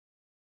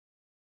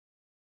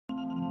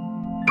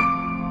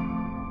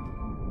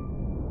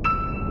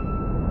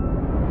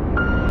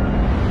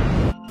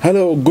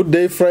Hello, good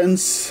day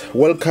friends.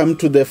 Welcome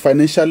to the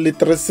Financial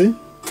Literacy,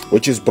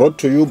 which is brought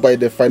to you by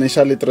the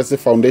Financial Literacy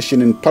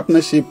Foundation in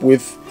partnership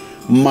with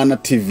Mana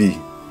TV,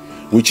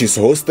 which is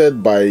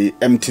hosted by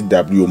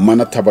MTW,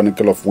 Mana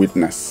Tabernacle of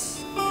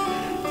Witness.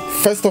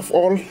 First of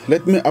all,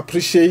 let me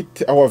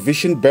appreciate our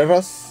vision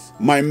bearers,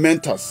 my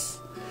mentors,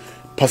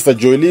 Pastor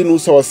Joylene,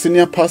 who's our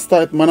senior pastor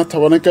at Mana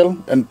Tabernacle,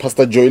 and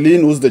Pastor Joylene,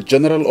 who's the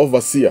general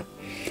overseer.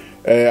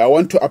 I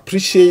want to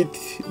appreciate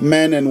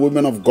men and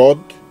women of God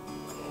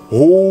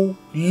who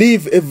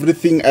leave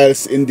everything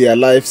else in their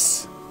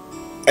lives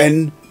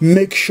and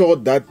make sure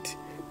that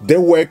the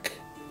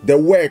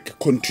work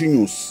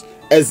continues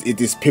as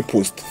it is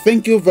purposed.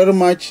 Thank you very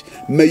much.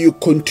 May you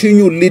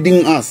continue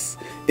leading us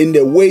in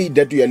the way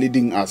that you are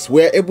leading us.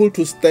 We are able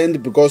to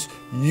stand because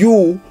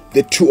you,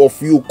 the two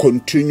of you,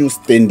 continue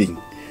standing.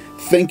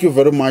 Thank you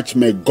very much.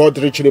 May God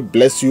richly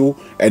bless you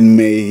and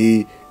may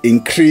He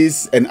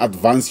increase and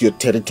advance your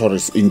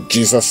territories in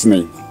Jesus'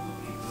 name.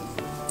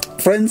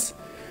 Friends,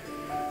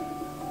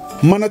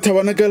 Mana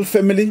Tabernacle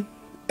family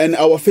and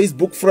our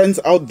Facebook friends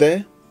out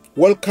there,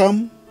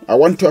 welcome. I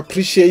want to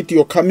appreciate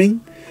your coming.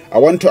 I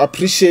want to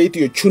appreciate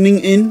your tuning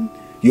in,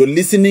 your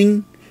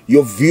listening,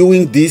 your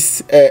viewing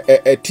these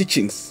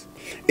teachings.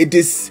 It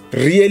is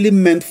really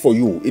meant for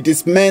you. It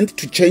is meant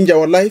to change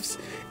our lives.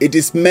 It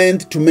is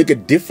meant to make a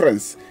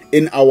difference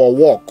in our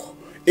walk,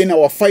 in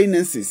our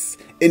finances,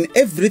 in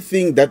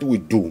everything that we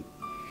do.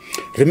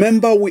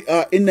 Remember, we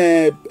are in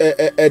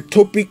a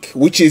topic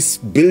which is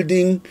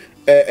building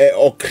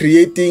or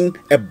creating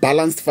a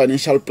balanced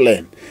financial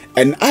plan.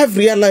 And I've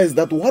realized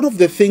that one of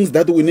the things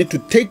that we need to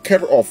take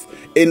care of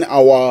in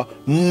our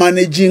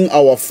managing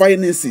our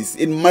finances,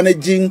 in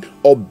managing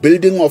or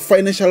building our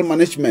financial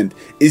management,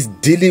 is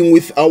dealing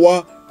with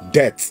our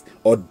debts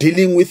or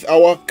dealing with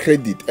our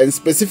credit. And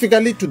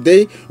specifically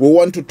today, we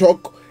want to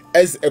talk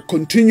as a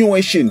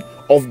continuation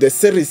of the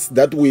series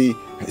that we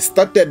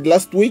started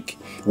last week,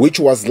 which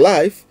was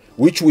live,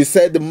 which we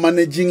said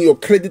managing your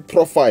credit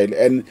profile.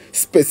 And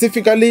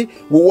specifically,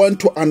 we want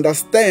to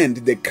understand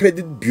the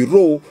credit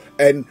bureau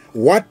and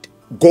what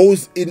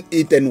goes in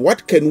it and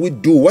what can we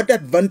do, what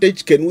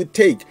advantage can we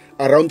take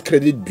around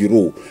credit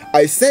bureau.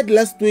 I said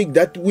last week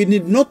that we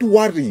need not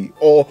worry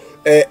or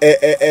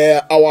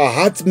our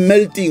hearts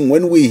melting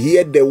when we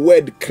hear the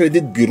word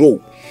credit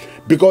bureau,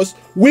 because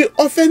we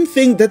often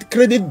think that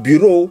credit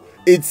bureau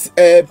it's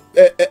a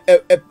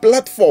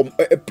platform,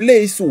 a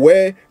place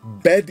where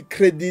bad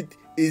credit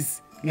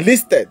is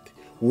listed,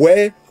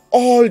 where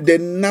all the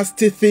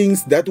nasty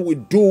things that we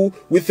do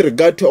with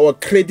regard to our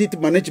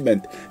credit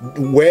management,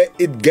 where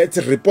it gets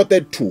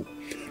reported to.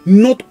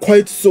 Not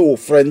quite so,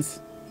 friends.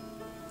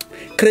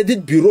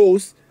 Credit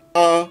bureaus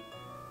are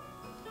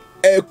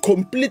a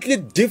completely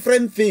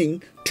different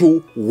thing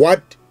to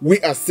what we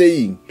are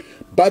saying.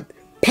 But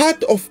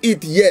part of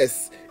it,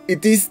 yes,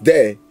 it is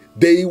there.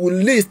 They will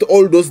list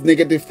all those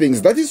negative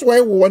things. That is why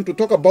we want to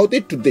talk about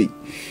it today.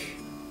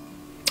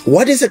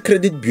 What is a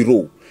credit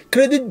bureau?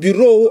 Credit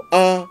bureau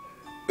are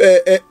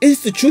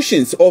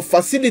institutions or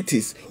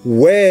facilities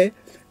where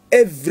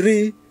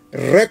every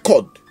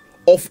record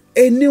of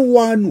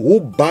anyone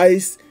who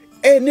buys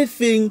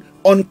anything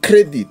on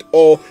credit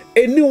or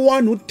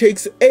anyone who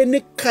takes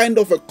any kind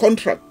of a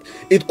contract,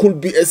 it could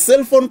be a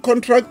cell phone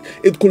contract,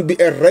 it could be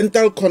a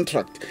rental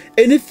contract,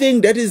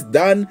 anything that is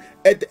done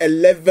at a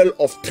level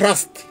of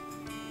trust,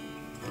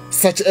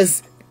 such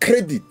as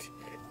credit,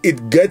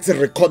 it gets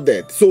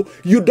recorded. So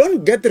you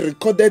don't get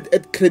recorded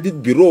at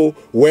credit bureau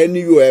when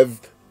you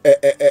have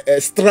a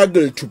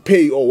struggle to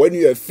pay or when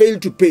you have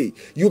failed to pay.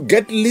 You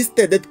get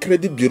listed at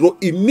credit bureau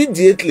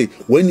immediately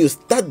when you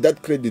start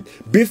that credit,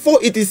 before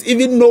it is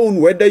even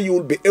known whether you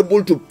will be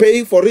able to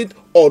pay for it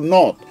or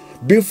not,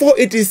 before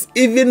it is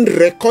even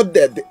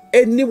recorded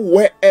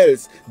anywhere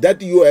else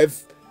that you have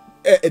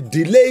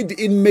delayed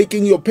in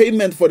making your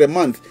payment for the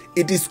month.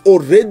 It is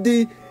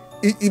already,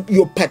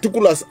 your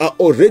particulars are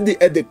already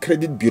at the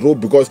credit bureau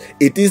because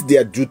it is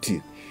their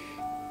duty.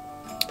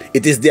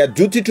 It is their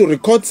duty to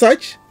record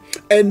such,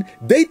 and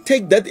they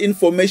take that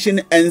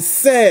information and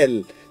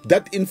sell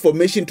that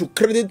information to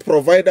credit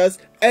providers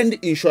and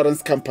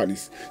insurance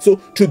companies. So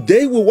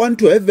today we want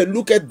to have a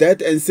look at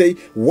that and say,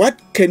 what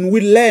can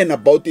we learn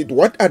about it?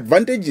 What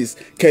advantages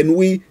can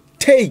we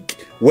take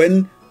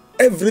when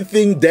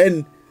everything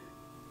then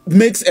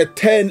makes a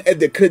turn at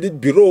the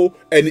credit bureau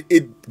and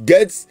it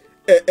gets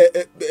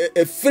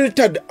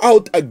filtered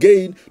out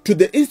again to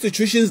the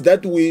institutions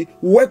that we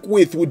work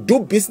with, we do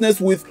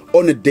business with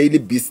on a daily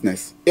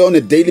basis.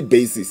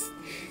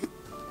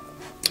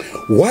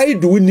 Why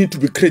do we need to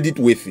be credit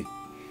worthy?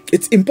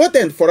 It's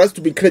important for us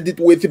to be credit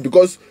worthy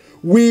because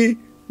we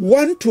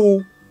want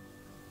to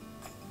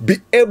be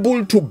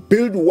able to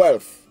build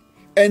wealth.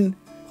 And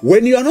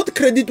when you are not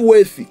credit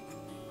worthy,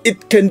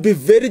 it can be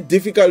very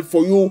difficult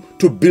for you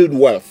to build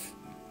wealth.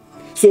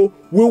 So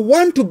we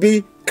want to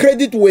be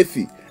credit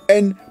worthy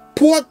and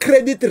poor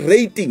credit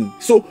rating.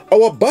 So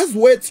our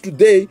buzzwords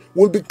today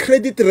will be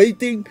credit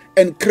rating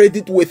and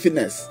credit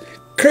worthiness.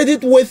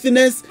 Credit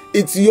worthiness,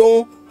 it's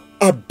your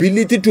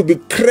ability to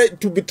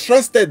be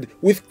trusted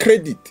with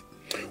credit.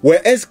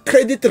 Whereas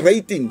credit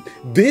rating,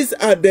 these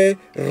are the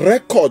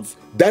records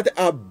that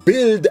are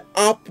built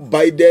up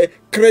by the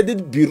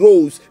credit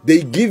bureaus.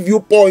 They give you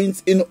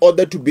points in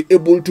order to be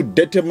able to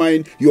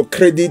determine your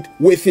credit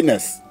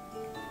worthiness.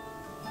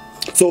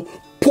 So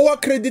poor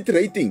credit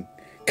rating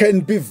can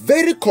be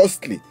very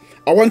costly.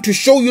 I want to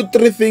show you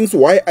 3 things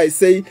why I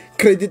say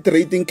credit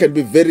rating can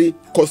be very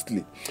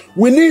costly.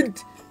 We need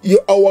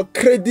our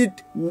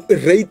credit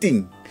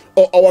rating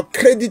or our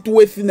credit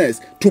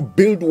worthiness to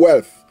build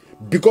wealth,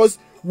 because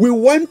we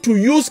want to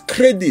use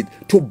credit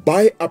to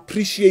buy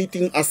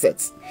appreciating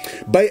assets.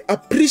 By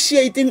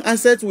appreciating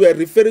assets, we are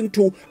referring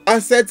to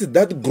assets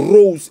that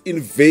grows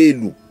in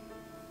value.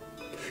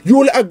 You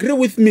will agree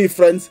with me,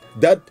 friends,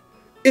 that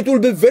it will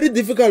be very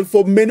difficult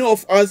for many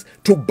of us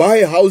to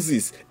buy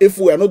houses if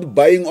we are not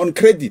buying on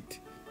credit.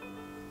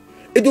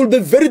 It will be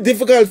very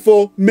difficult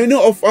for many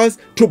of us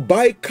to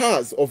buy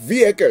cars or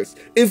vehicles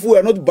if we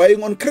are not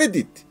buying on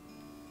credit.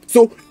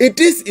 So it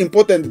is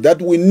important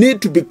that we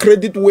need to be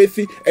credit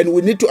worthy, and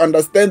we need to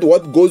understand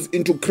what goes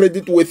into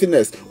credit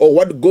worthiness or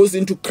what goes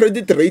into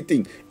credit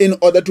rating in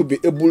order to be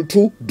able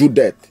to do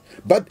that.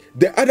 But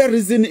the other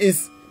reason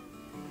is,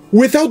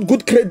 without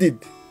good credit,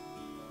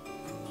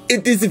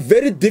 it is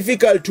very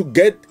difficult to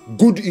get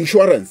good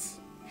insurance.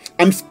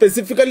 I'm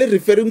specifically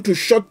referring to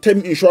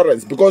short-term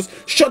insurance, because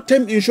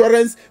short-term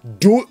insurance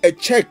do a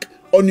check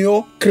on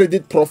your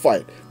credit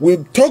profile. We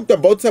talked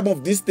about some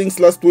of these things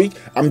last week.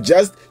 I'm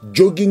just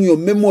jogging your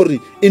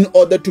memory in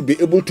order to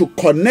be able to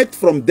connect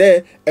from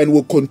there, and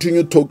we'll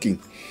continue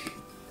talking.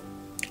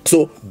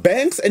 So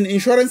banks and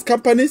insurance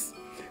companies,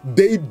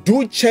 they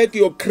do check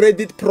your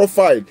credit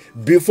profile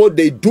before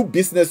they do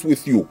business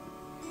with you.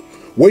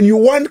 When you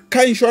want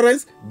car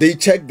insurance, they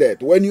check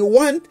that. When you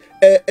want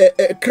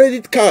a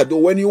credit card,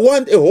 or when you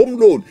want a home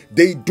loan,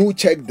 they do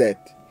check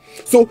that.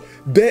 So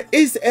there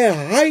is a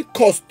high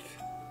cost,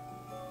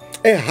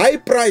 a high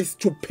price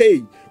to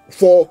pay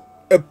for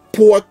a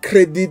poor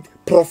credit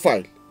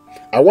profile.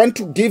 I want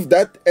to give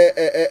that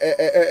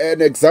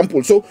an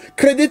example. So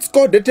credit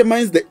score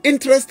determines the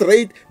interest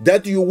rate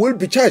that you will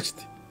be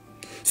charged.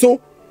 So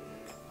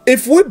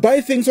if we buy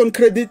things on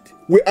credit,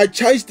 we are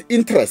charged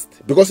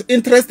interest, because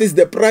interest is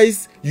the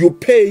price you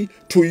pay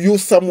to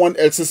use someone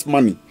else's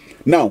money.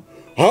 Now,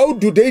 how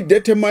do they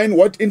determine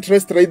what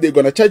interest rate they're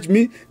going to charge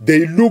me?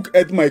 They look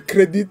at my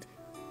credit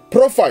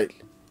profile.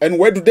 And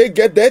where do they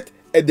get that?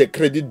 At the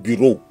credit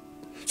bureau.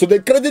 So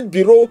the credit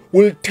bureau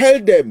will tell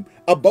them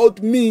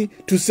about me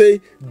to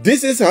say,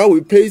 this is how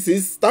he pays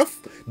his stuff,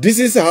 this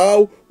is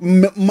how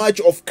much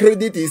of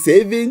credit he's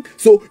having,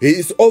 so he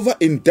is over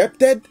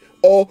indebted,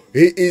 or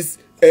he is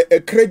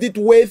a credit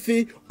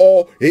worthy,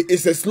 or he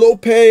is a slow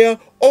payer,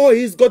 or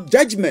he's got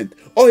judgment,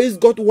 or he's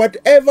got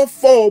whatever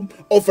form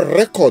of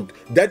record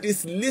that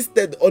is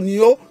listed on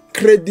your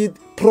credit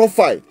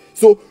profile.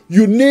 So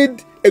you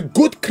need a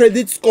good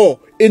credit score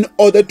in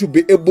order to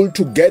be able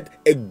to get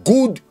a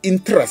good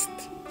interest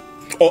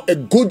or a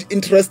good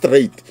interest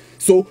rate.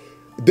 So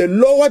the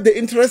lower the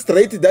interest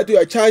rate that you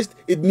are charged,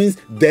 it means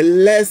the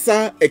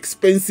lesser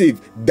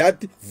expensive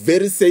that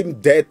very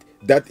same debt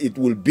that it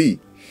will be.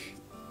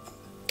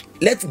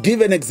 Let's give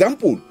an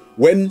example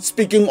when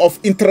speaking of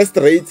interest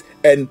rates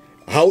and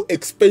how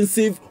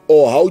expensive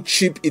or how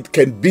cheap it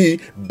can be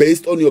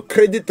based on your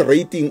credit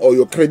rating or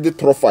your credit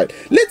profile.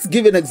 Let's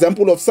give an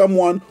example of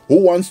someone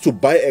who wants to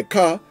buy a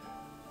car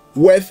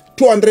worth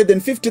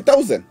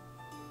 250,000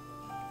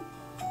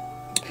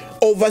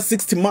 over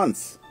 60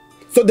 months.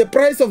 So the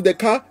price of the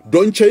car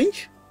don't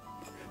change,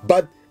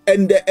 but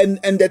and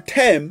the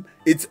term,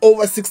 it's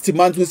over 60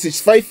 months, which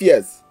is 5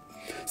 years.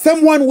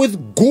 Someone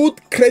with good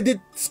credit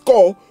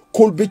score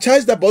could be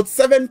charged about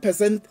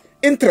 7%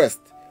 interest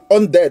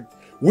on that,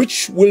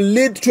 which will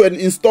lead to an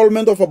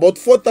installment of about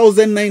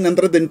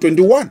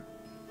 4,921.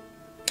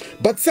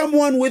 But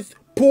someone with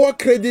poor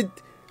credit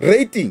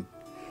rating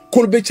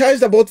could be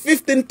charged about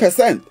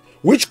 15%,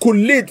 which could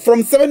lead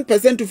from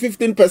 7% to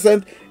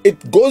 15%.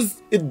 It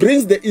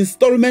brings the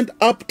installment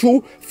up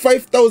to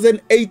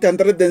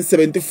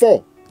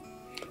 5,874.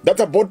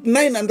 That's about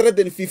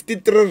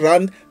 953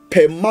 rand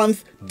per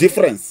month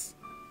difference,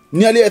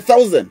 nearly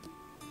 1,000.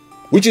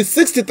 Which is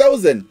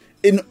 60,000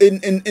 in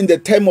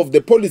the term of the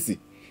policy,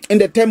 in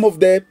the term of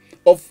the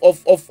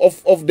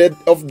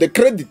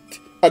credit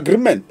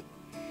agreement.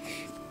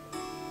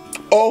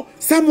 Or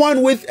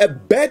someone with a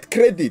bad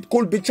credit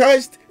could be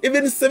charged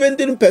even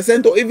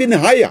 17% or even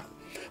higher.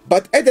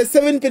 But at the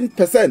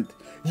 17%,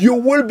 you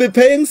will be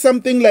paying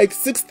something like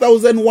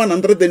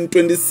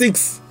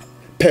 6,126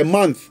 per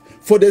month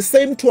for the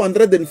same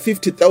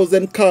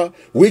 250,000 car,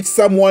 which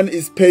someone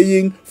is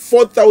paying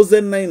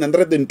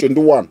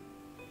 4,921.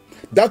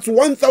 That's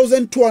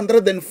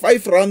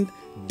 1,205 rand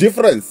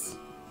difference.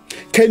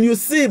 Can you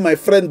see, my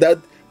friend, that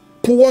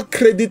poor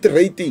credit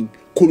rating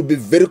could be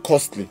very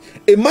costly?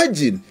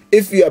 Imagine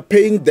if you are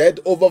paying debt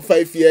over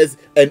 5 years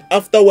and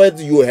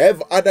afterwards you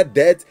have other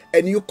debts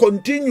and you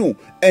continue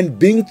and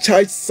being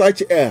charged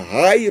such a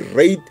high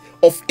rate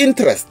of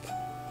interest.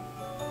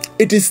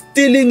 It is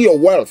stealing your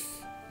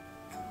wealth.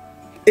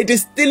 It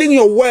is stealing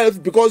your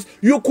wealth because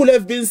you could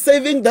have been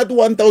saving that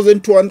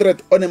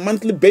 1,200 on a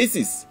monthly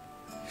basis,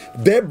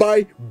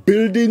 thereby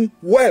building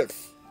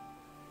wealth,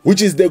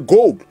 which is the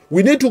goal.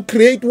 We need to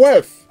create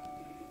wealth.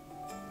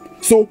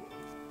 So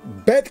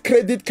bad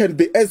credit can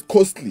be as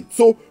costly.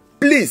 So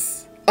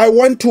please, I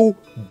want to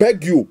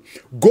beg you,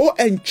 go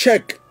and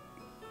check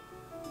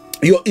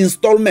your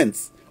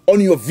installments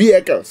on your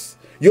vehicles,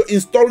 your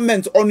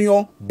installments on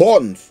your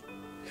bonds.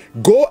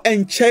 Go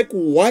and check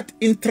what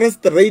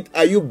interest rate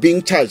are you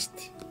being charged.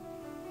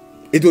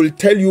 It will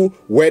tell you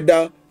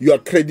whether you are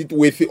credit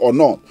worthy or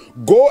not.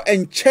 Go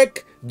and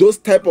check those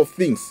type of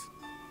things.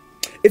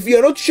 If you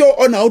are not sure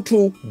on how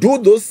to do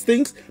those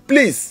things,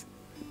 please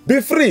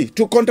be free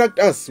to contact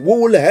us. We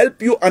will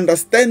help you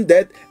understand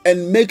that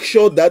and make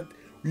sure that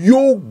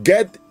you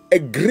get a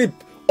grip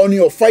on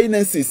your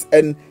finances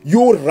and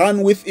you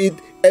run with it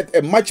at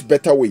a much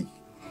better way.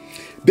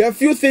 There are a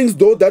few things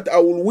though that I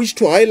will wish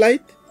to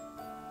highlight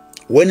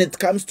when it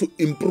comes to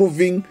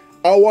improving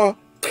our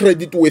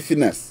credit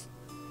worthiness.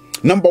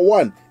 Number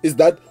one is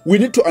that we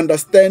need to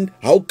understand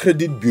how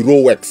credit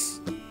bureau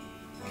works.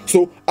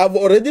 So I've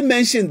already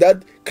mentioned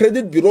that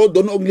credit bureau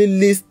don't only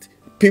list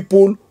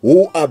people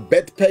who are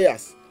bad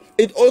payers.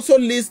 It also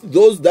lists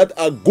those that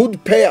are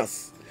good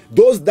payers.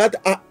 Those that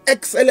are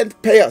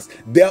excellent payers,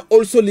 they are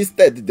also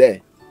listed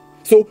there.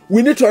 So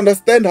we need to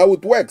understand how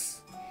it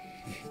works.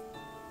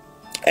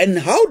 And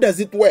how does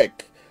it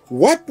work?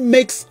 What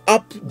makes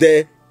up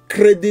the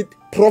credit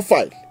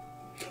profile?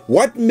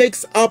 What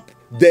makes up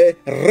the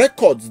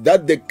records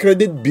that the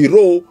credit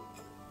bureau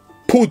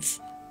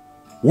puts,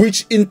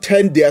 which in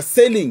turn they are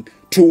selling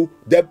to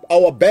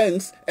our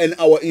banks and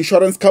our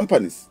insurance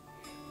companies?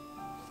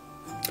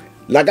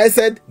 Like I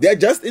said, they are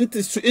just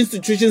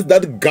institutions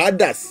that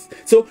gathers.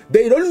 So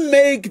they don't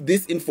make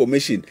this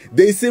information.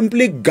 They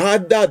simply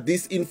gather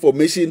this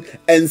information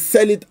and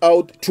sell it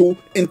out to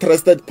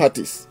interested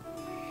parties.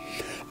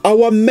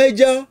 Our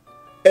major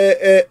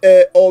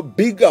or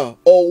bigger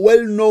or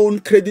well-known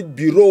credit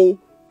bureau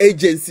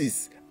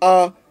agencies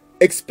are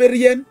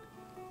Experian,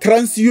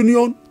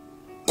 TransUnion,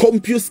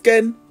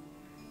 CompuScan,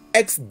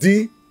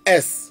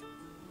 XDS.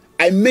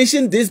 I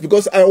mention this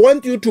because I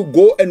want you to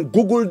go and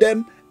Google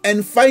them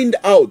and find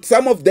out.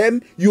 Some of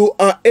them you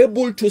are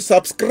able to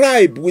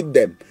subscribe with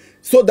them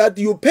so that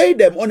you pay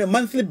them on a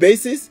monthly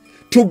basis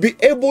to be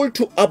able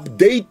to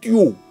update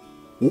you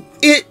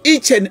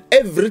each and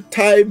every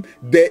time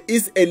there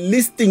is a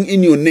listing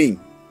in your name.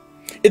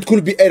 It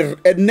could be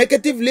a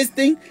negative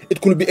listing,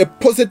 it could be a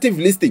positive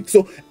listing.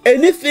 So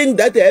anything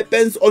that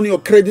happens on your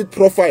credit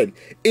profile,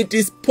 it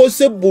is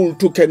possible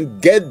to can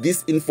get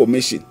this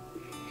information.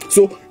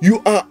 So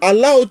you are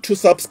allowed to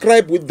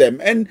subscribe with them,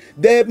 and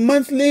their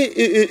monthly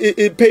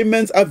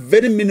payments are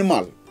very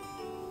minimal.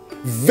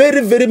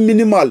 Very, very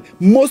minimal.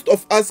 Most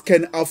of us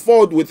can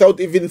afford without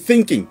even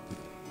thinking.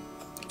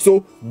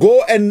 So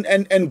go and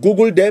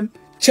Google them.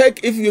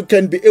 Check if you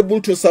can be able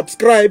to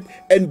subscribe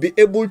and be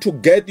able to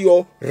get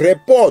your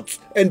reports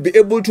and be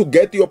able to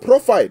get your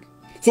profile.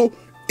 So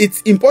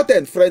it's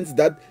important, friends,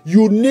 that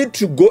you need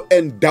to go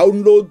and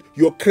download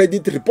your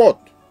credit report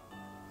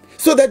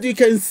so that you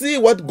can see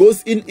what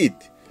goes in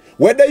it.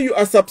 Whether you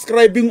are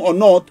subscribing or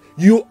not,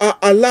 you are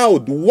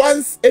allowed,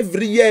 once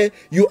every year,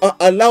 you are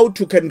allowed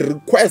to can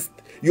request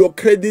your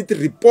credit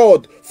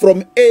report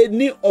from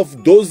any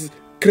of those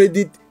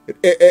credit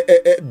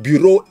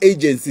bureau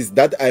agencies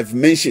that I've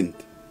mentioned.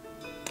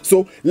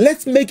 So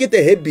let's make it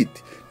a habit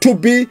to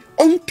be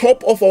on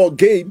top of our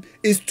game,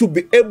 is to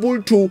be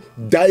able to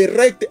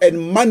direct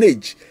and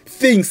manage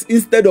things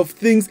instead of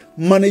things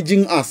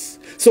managing us.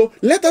 So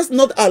let us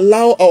not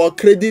allow our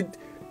credit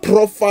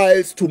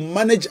profiles to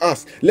manage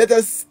us. Let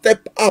us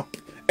step up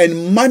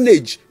and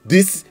manage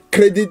these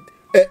credit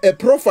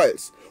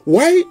profiles.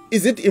 Why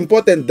is it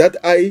important that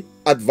I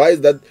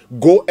advise that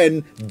go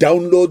and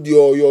download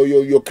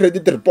your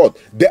credit report?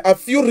 There are a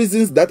few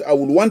reasons that I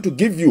would want to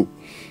give you.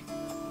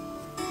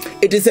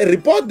 It is a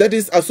report that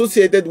is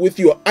associated with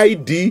your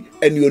ID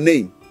and your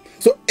name.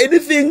 So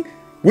anything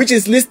which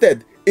is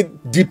listed, it's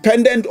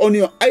dependent on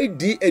your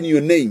ID and your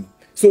name.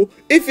 So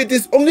if it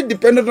is only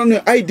dependent on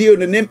your ID or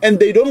your name and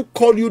they don't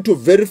call you to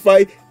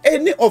verify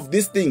any of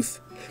these things,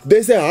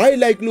 there's a high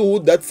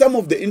likelihood that some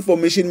of the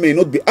information may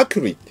not be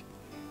accurate.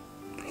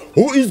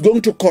 Who is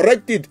going to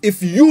correct it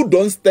if you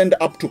don't stand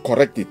up to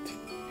correct it?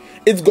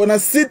 It's gonna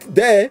sit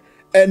there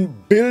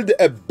and build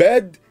a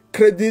bad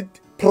credit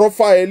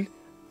profile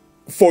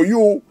for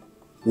you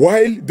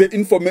while the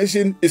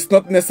information is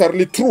not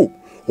necessarily true,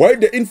 while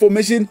the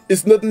information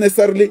is not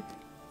necessarily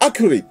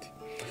accurate.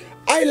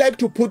 I like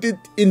to put it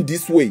in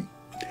this way.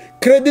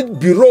 Credit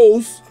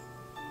bureaus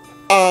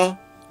are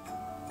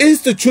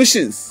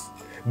institutions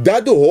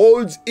that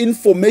holds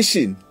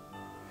information.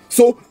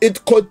 So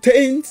it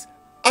contains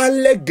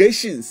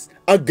allegations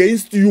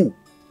against you.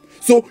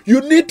 So you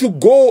need to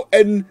go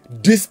and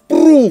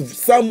disprove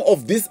some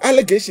of these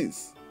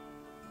allegations.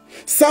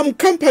 Some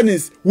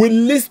companies will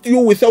list you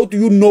without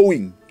you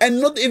knowing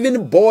and not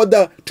even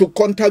bother to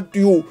contact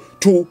you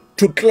to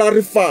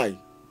clarify.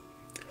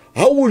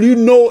 How will you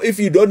know if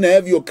you don't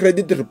have your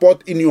credit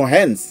report in your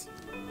hands?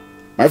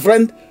 My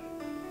friend,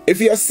 if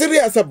you are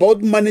serious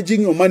about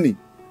managing your money,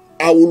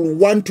 I will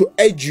want to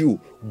urge you,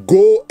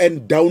 go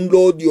and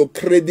download your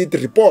credit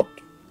report.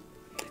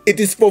 It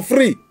is for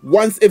free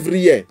once every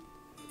year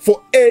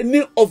for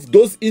any of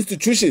those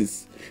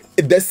institutions.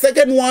 The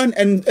second one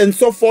and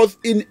so forth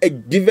in a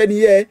given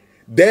year,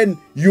 then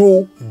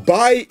you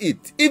buy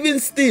it. Even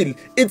still,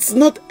 it's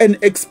not an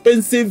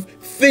expensive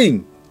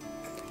thing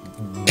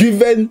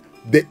given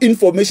the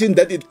information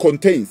that it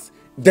contains.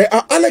 There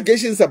are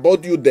allegations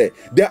about you there.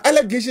 There are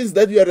allegations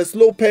that you are a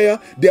slow payer.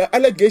 There are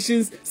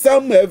allegations,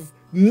 some have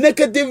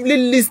negatively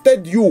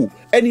listed you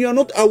and you are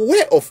not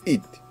aware of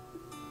it.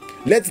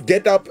 Let's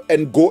get up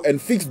and go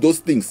and fix those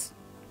things.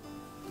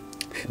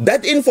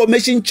 That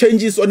information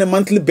changes on a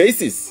monthly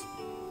basis.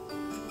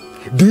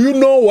 Do you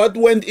know what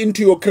went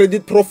into your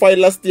credit profile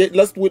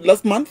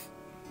last month?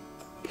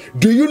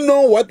 Do you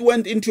know what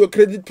went into your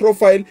credit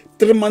profile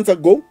 3 months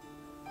ago?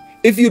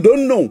 If you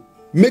don't know,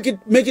 make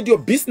it your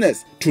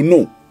business to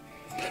know.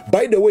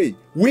 By the way,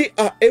 we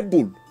are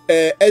able,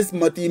 as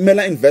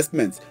Matimela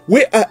Investments,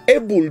 we are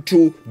able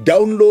to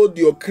download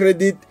your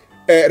credit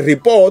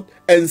report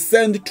and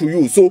send to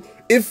you. So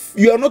if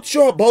you are not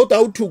sure about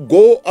how to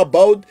go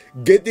about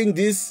getting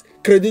these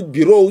credit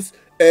bureaus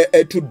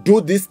to do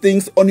these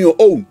things on your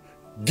own,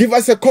 give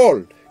us a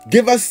call,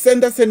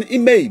 send us an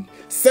email,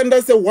 send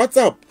us a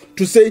WhatsApp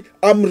to say,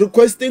 I'm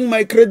requesting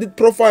my credit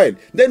profile.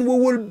 Then we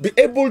will be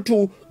able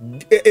to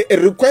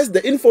request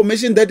the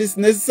information that is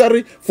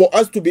necessary for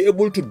us to be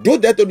able to do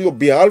that on your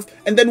behalf,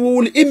 and then we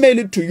will email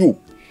it to you.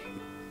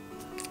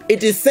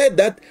 It is said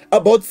that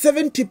about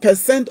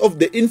 70% of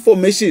the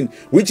information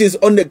which is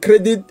on the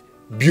credit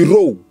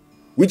bureau,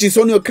 which is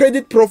on your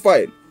credit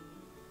profile,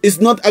 is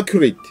not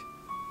accurate.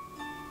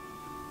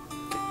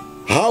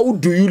 How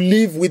do you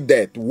live with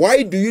that?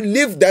 Why do you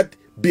leave that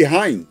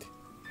behind?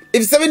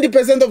 If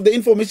 70% of the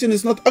information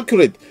is not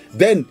accurate,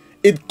 then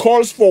it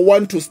calls for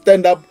one to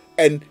stand up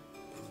and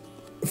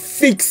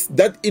fix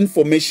that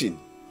information.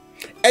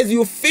 As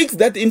you fix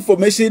that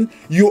information,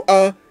 we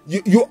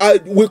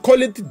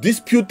call it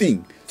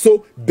disputing.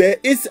 So there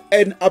is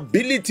an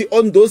ability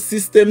on those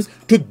systems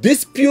to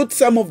dispute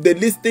some of the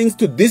listings,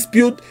 to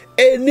dispute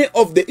any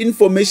of the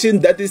information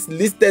that is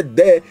listed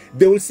there.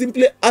 They will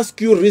simply ask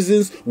you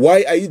reasons,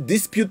 why are you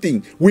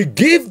disputing? We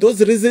give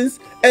those reasons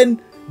and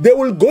they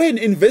will go and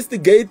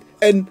investigate,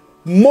 and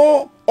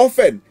more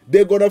often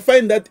they're going to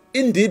find that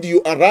indeed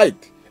you are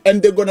right,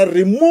 and they're going to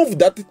remove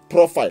that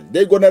profile.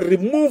 They're going to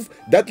remove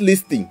that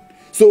listing.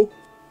 So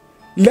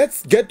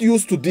let's get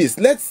used to this.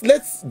 Let's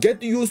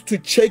get used to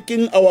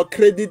checking our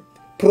credit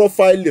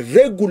profile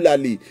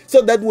regularly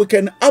so that we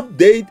can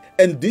update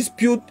and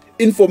dispute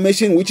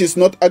information which is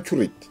not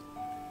accurate.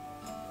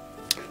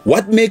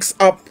 What makes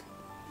up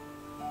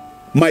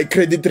my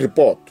credit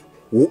report?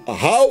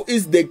 How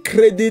is the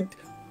credit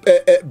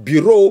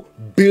bureau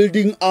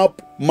building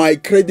up my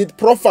credit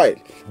profile?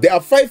 There are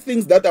 5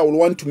 things that I will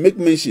want to make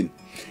mention.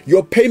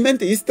 Your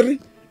payment history,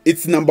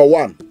 it's number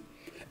 1.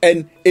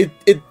 And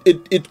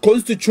it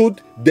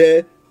constitutes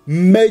the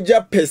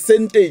major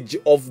percentage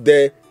of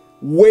the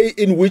way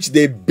in which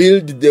they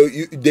build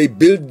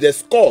the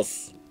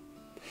scores.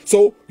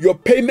 So your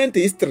payment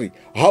history,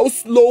 how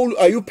slow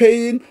are you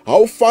paying?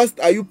 How fast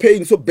are you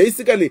paying? So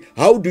basically,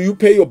 how do you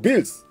pay your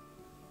bills?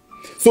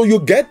 So you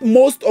get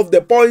most of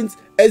the points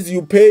as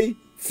you pay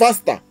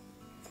faster,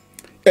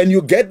 and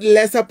you get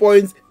lesser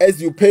points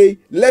as you pay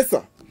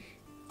lesser.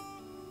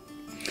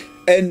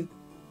 And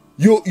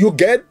you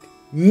get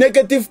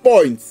negative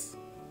points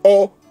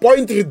or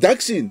point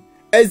reduction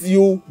as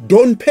you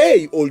don't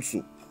pay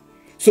also.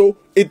 So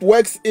it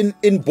works in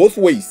both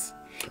ways.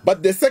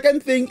 But the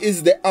second thing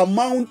is the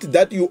amount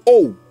that you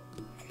owe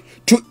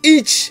to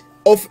each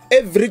of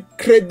every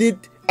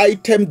credit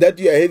item that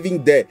you are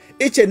having there.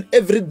 Each and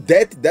every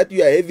debt that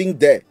you are having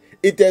there,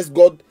 it has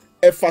got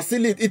a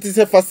facility. It is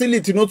a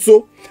facility, not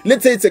so.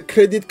 Let's say it's a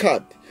credit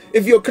card.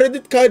 If your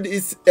credit card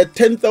is a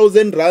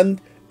 10,000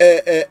 Rand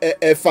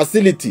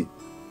facility,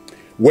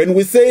 when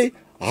we say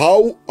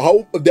how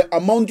the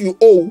amount you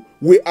owe,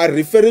 we are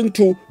referring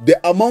to the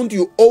amount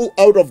you owe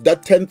out of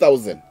that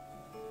 10,000.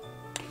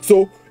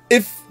 So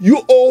if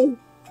you owe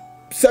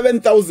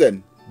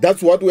 7,000,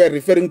 that's what we are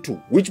referring to,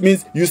 which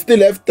means you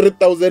still have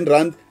 3,000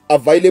 Rand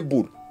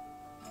available.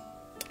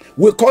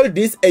 We call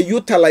this a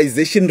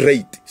utilization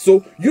rate.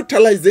 So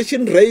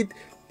utilization rate,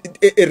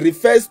 it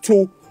refers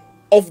to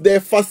of the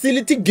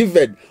facility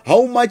given,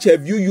 how much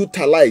have you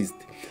utilized.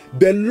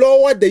 The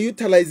lower the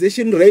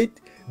utilization rate,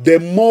 the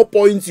more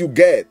points you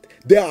get.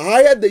 The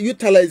higher the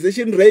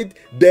utilization rate,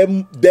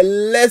 the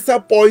lesser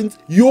points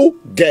you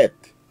get.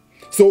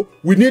 So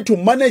we need to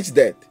manage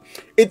that.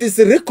 It is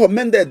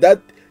recommended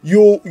that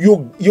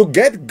you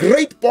get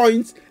great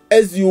points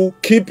as you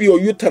keep your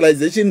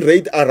utilization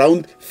rate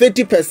around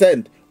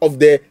 30% of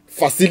the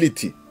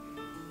facility.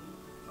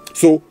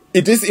 So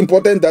it is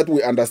important that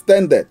we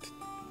understand that.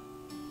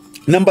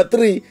 Number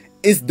 3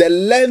 is the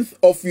length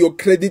of your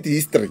credit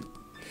history.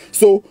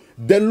 So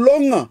the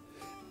longer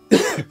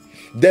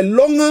The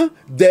longer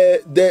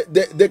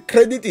the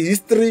credit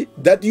history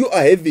that you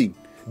are having,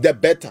 the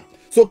better.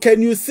 So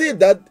can you see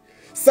that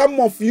some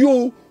of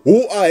you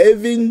who are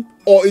having,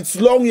 or it's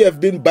long you have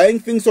been buying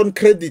things on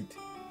credit,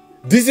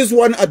 this is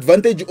one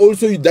advantage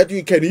also that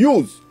you can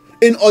use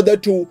in order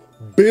to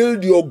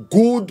build your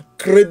good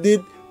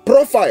credit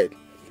profile.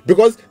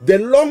 Because the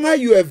longer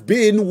you have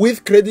been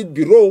with credit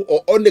bureau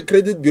or on the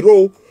credit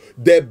bureau,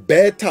 the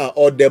better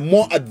or the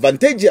more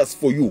advantageous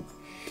for you.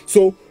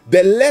 So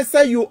the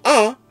lesser you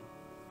are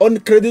on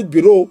credit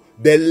bureau,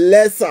 the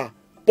lesser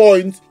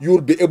points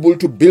you'll be able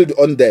to build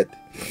on that.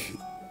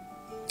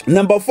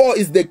 Number 4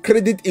 is the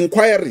credit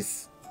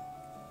inquiries.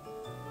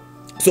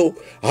 So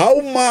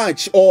how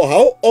much or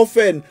how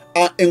often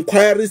are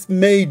inquiries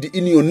made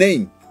in your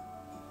name?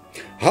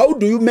 How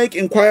do you make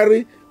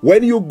inquiry?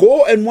 When you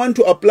go and want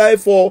to apply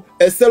for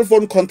a cell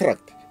phone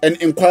contract, an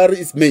inquiry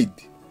is made.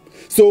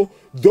 So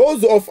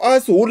those of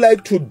us who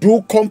like to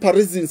do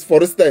comparisons,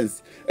 for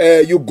instance,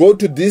 you go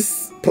to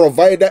this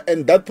provider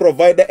and that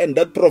provider and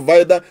that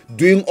provider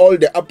doing all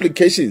the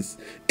applications.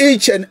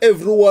 Each and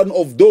every one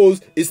of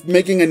those is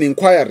making an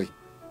inquiry.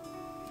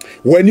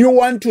 When you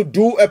want to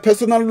do a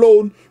personal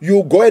loan,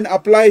 you go and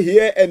apply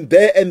here and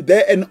there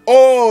and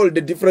all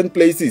the different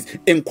places.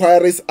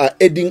 Inquiries are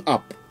adding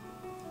up.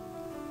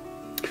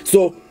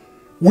 So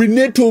we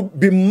need to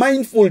be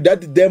mindful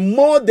that the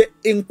more the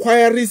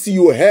inquiries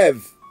you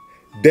have,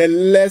 the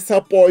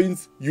lesser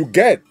points you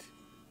get,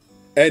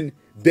 and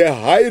the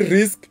high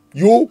risk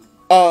you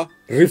are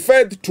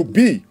referred to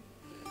be.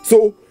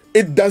 So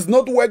it does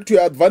not work to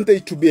your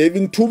advantage to be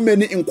having too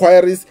many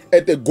inquiries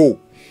at a go.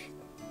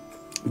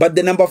 But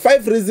the number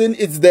 5 reason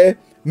is the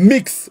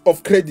mix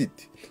of credit.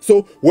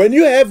 So when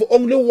you have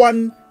only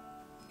one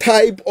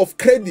type of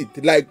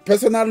credit, like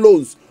personal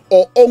loans,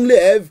 or only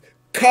have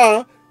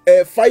car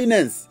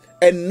finance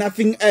and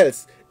nothing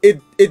else,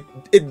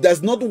 it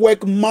does not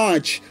work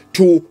much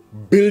to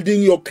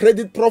building your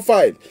credit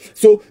profile.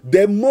 So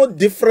the more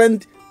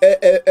different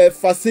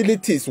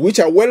facilities which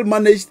are well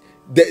managed,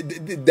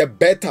 the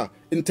better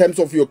in terms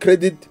of your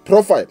credit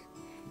profile.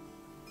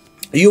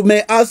 You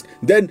may ask,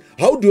 then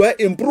how do I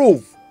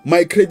improve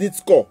my credit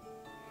score?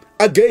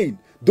 Again,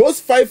 those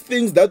 5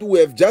 things that we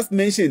have just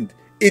mentioned,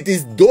 it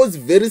is those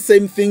very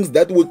same things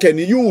that we can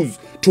use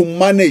to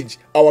manage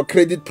our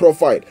credit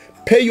profile.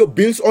 Pay your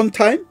bills on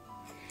time,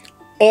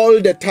 all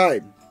the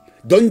time.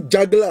 Don't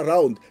juggle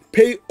around.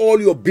 Pay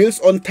all your bills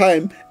on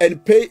time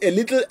and pay a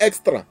little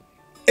extra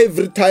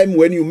every time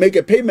when you make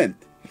a payment.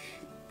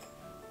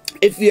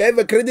 If you have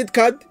a credit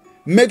card,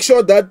 make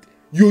sure that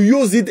you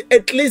use it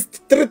at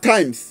least 3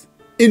 times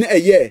in a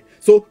year.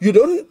 So you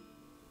don't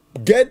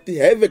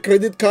have a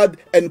credit card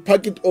and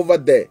park it over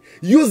there.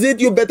 Use it,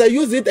 you better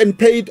use it and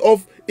pay it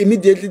off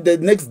immediately the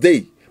next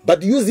day.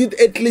 But use it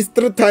at least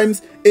 3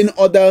 times in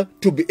order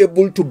to be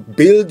able to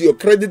build your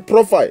credit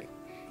profile.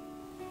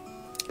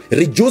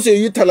 Reduce your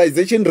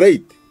utilization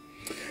rate.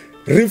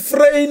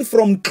 Refrain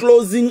from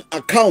closing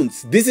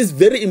accounts. This is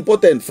very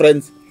important,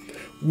 friends.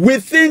 We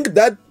think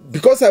that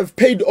because I've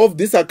paid off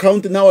this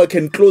account, now I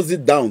can close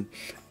it down.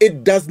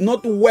 It does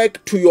not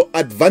work to your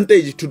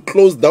advantage to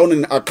close down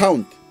an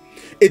account.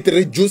 It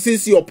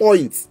reduces your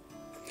points.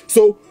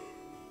 So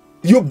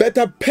you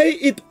better pay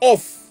it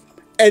off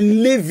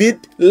and leave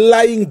it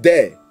lying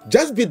there.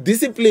 Just be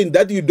disciplined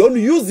that you don't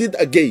use it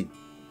again.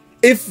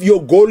 If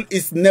your goal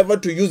is never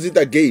to use it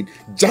again,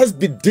 just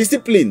be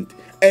disciplined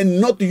and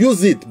not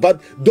use it.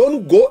 But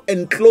don't go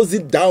and close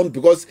it down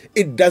because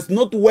it does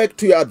not work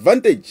to your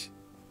advantage.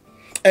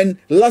 And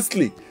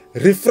lastly,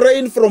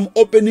 refrain from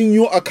opening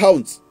new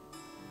accounts.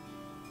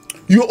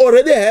 You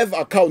already have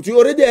accounts. You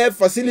already have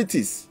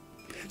facilities.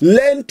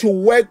 Learn to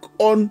work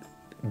on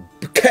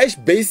cash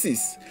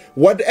basis.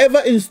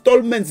 Whatever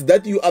installments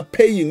that you are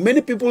paying.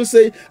 Many people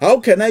say, how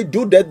can I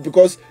do that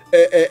because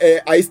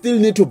I still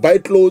need to buy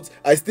clothes.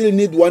 I still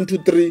need 1,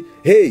 2, 3.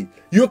 Hey,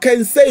 you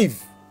can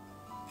save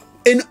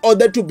in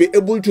order to be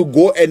able to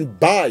go and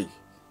buy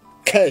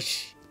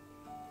cash.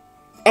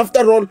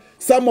 After all,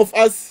 some of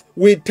us,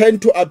 we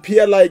tend to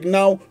appear like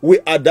now we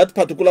are that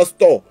particular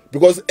store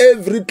because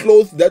every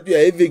clothes that we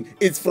are having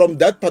is from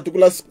that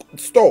particular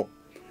store.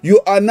 You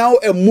are now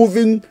a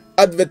moving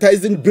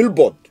advertising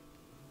billboard.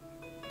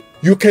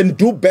 You can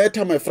do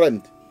better, my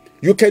friend.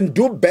 You can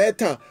do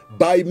better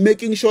by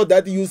making sure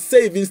that you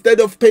save. Instead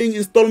of paying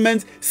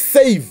installments,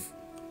 save.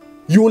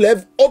 You will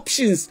have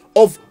options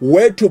of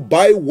where to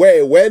buy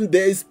where, when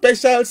there is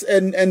specials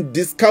and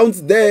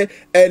discounts there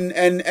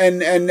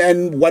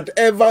and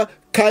whatever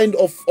kind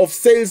of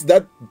sales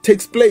that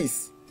takes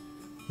place.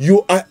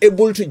 You are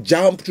able to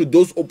jump to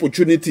those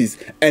opportunities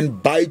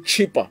and buy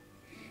cheaper.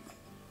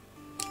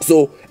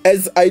 So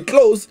as I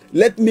close,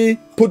 let me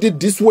put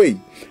it this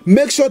way.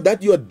 Make sure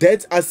that your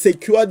debts are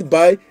secured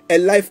by a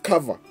life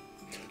cover.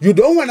 You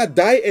don't want to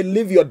die and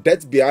leave your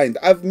debts behind.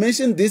 I've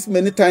mentioned this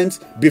many times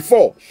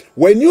before.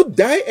 When you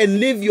die and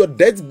leave your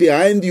debts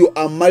behind, you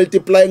are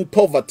multiplying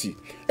poverty.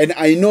 And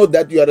I know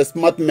that you are a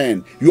smart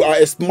man. You are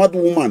a smart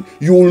woman.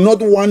 You will not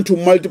want to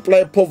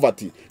multiply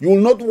poverty. You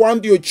will not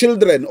want your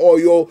children or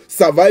your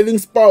surviving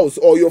spouse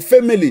or your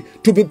family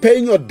to be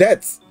paying your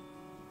debts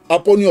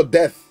upon your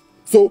death.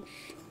 So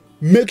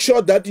make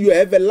sure that you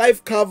have a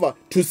life cover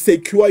to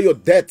secure your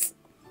debts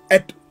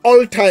at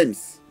all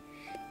times.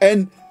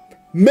 And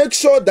make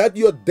sure that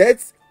your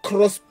debts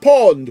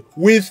correspond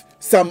with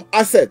some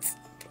assets.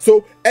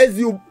 So as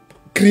you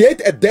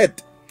create a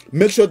debt,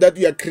 make sure that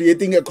you are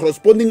creating a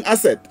corresponding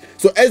asset.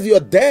 So as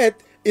your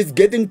debt is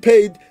getting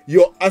paid,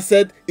 your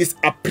asset is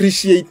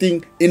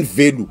appreciating in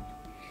value.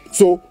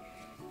 So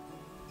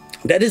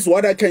that is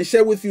what I can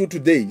share with you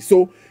today.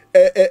 So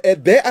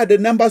there are the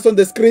numbers on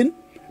the screen.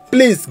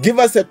 Please give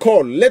us a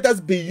call. Let us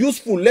be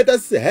useful. Let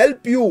us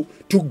help you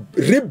to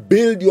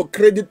rebuild your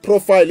credit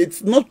profile.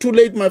 It's not too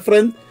late, my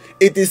friend.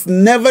 It is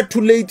never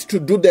too late to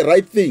do the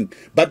right thing.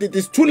 But it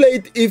is too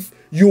late if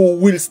you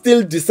will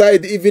still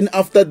decide, even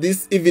after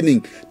this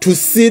evening, to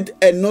sit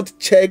and not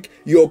check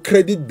your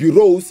credit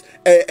bureaus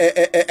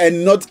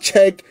and not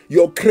check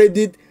your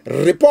credit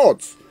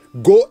reports.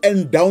 Go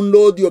and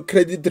download your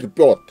credit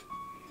report.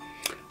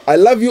 I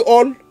love you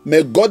all.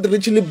 May God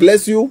richly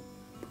bless you.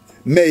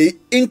 May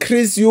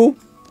increase you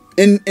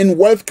in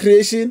wealth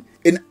creation,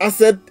 in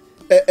asset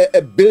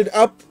build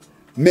up.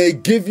 May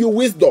give you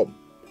wisdom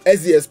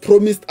as He has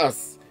promised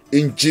us.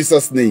 In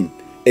Jesus' name,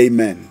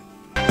 amen.